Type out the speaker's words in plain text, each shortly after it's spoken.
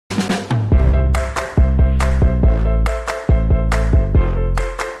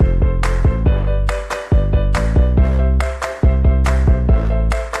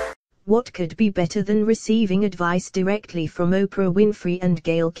What could be better than receiving advice directly from Oprah Winfrey and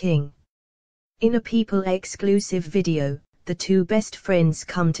Gayle King? In a People-exclusive video, the two best friends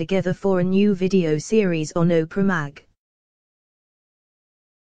come together for a new video series on Oprah Mag.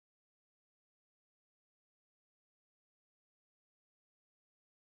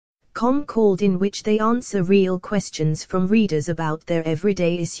 Called in which they answer real questions from readers about their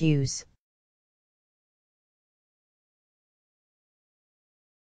everyday issues.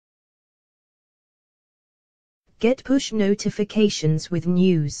 Get push notifications with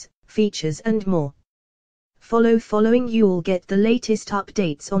news, features and more. Following you'll get the latest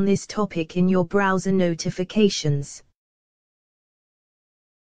updates on this topic in your browser notifications.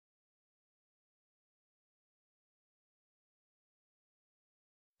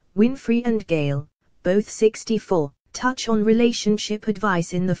 Winfrey and Gayle, both 64, touch on relationship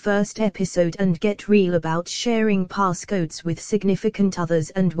advice in the first episode and get real about sharing passcodes with significant others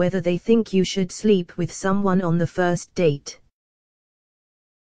and whether they think you should sleep with someone on the first date.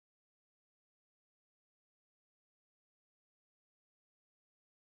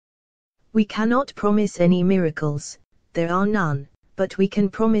 We cannot promise any miracles, there are none, but we can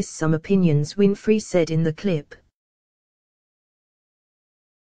promise some opinions, Winfrey said in the clip.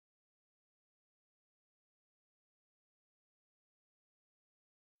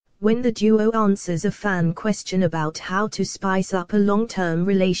 When the duo answers a fan question about how to spice up a long-term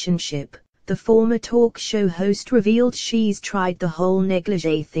relationship, the former talk show host revealed she's tried the whole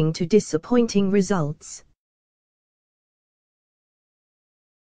negligee thing to disappointing results.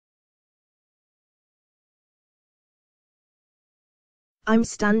 I'm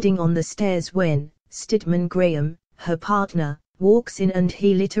standing on the stairs when Stidman Graham, her partner, walks in and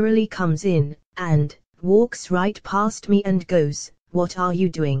he literally comes in, and walks right past me and goes, "What are you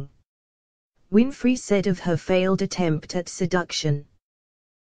doing?" Winfrey said of her failed attempt at seduction.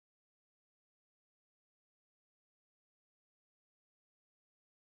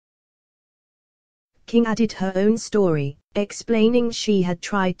 King added her own story, explaining she had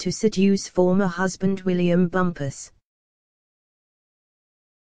tried to seduce former husband William Bumpus.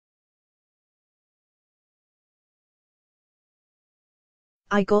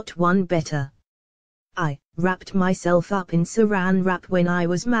 I got one better. I wrapped myself up in saran wrap when I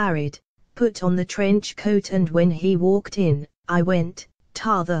was married, put on the trench coat, and when he walked in, I went,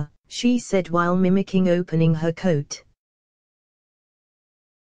 "Tather," she said while mimicking opening her coat.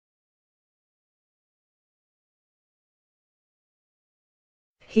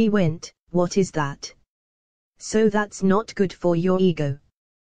 He went, "What is that?" "So that's not good for your ego."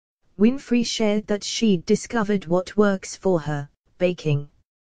 Winfrey shared that she'd discovered what works for her, baking.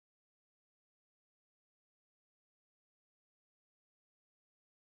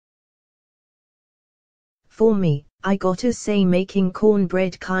 "For me, I gotta say making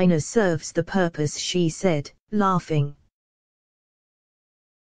cornbread kinda serves the purpose," she said, laughing.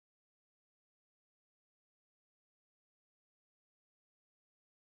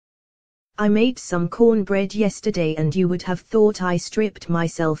 "I made some cornbread yesterday and you would have thought I stripped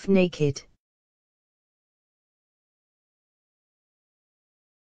myself naked."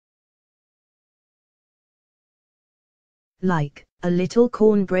 "Like, a little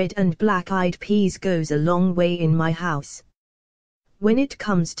cornbread and black-eyed peas goes a long way in my house." When it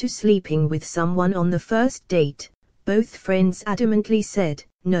comes to sleeping with someone on the first date, both friends adamantly said,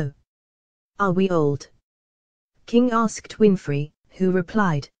 "No." "Are we old?" King asked Winfrey, who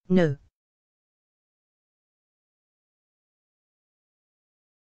replied, "No."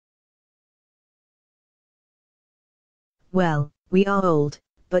 "Well, we are old,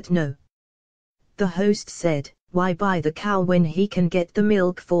 but no," the host said. "Why buy the cow when he can get the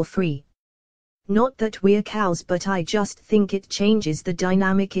milk for free? Not that we're cows, but I just think it changes the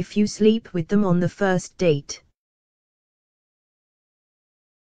dynamic if you sleep with them on the first date."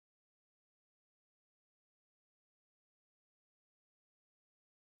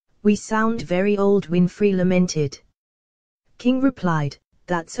 "We sound very old," Winfrey lamented. King replied,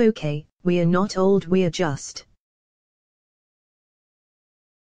 "That's okay, we're not old, we're just."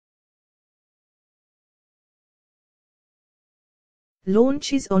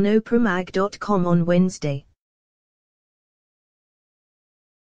 Launches on OprahMag.com on Wednesday.